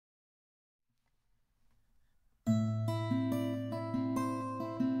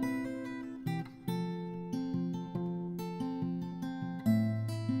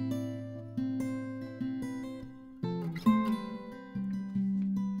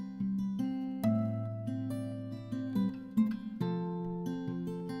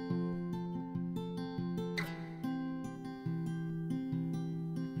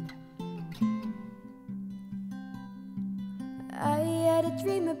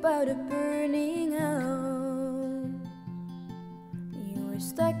about a burning house. You were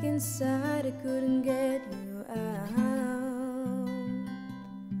stuck inside, I couldn't get you out.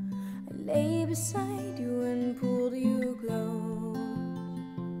 I lay beside you and pulled you close,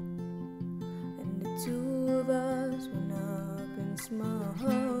 and the two of us went up in smoke.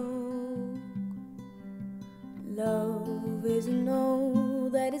 Love isn't all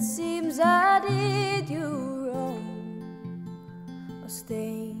that it seems. I did you wrong. I'll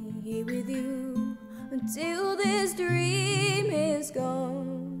stay here with you until this dream is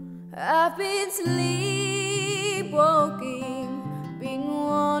gone. I've been sleepwalking, been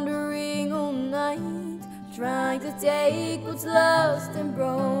wandering all night, trying to take what's lost and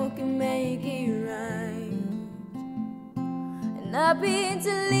broken, make it right. And I've been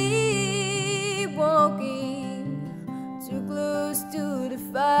sleepwalking, too close to the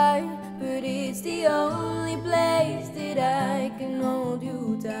fire, but it's the only place that I can hold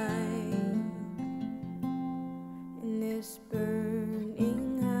you tight. In this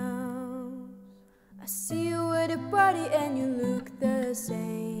burning house, I see you at a party and you look the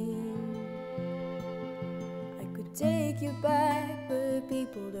same. I could take you back, but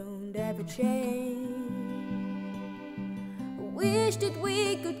people don't ever change. I wish that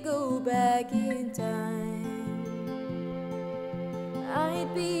we could go back in time.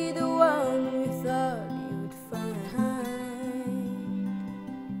 I'd be the one you thought you'd find.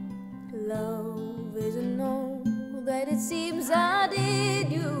 Love isn't all that it seems. I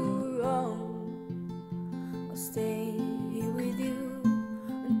did you wrong. I'll stay here with you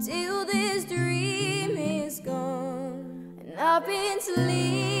until this dream is gone. And I've been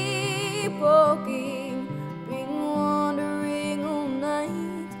sleepwalking, been wandering all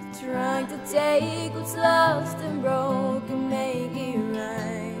night, trying to take what's lost and broken, make it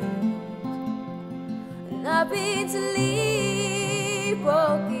right. And I've been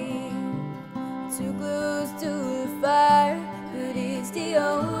sleepwalking, too close to the fire, but it's the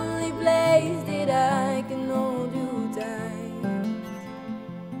only place that I can hold you tight.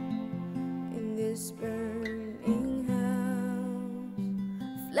 In this burning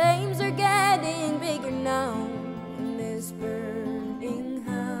house, flames are getting bigger now. In this burning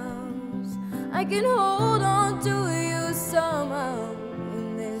house, I can hold on to you somehow.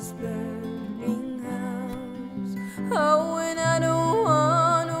 In this burning house, oh, when I don't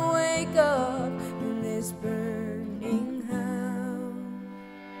wanna wake up. In this burning house,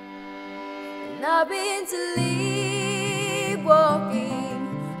 and I've been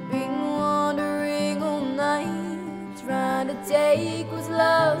sleepwalking, been wandering all night, trying to take what's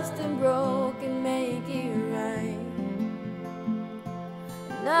lost and broken, make it right.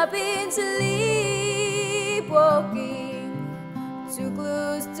 And I've been sleepwalking, too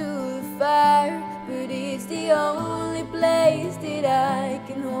close to the fire, but it's the only place that I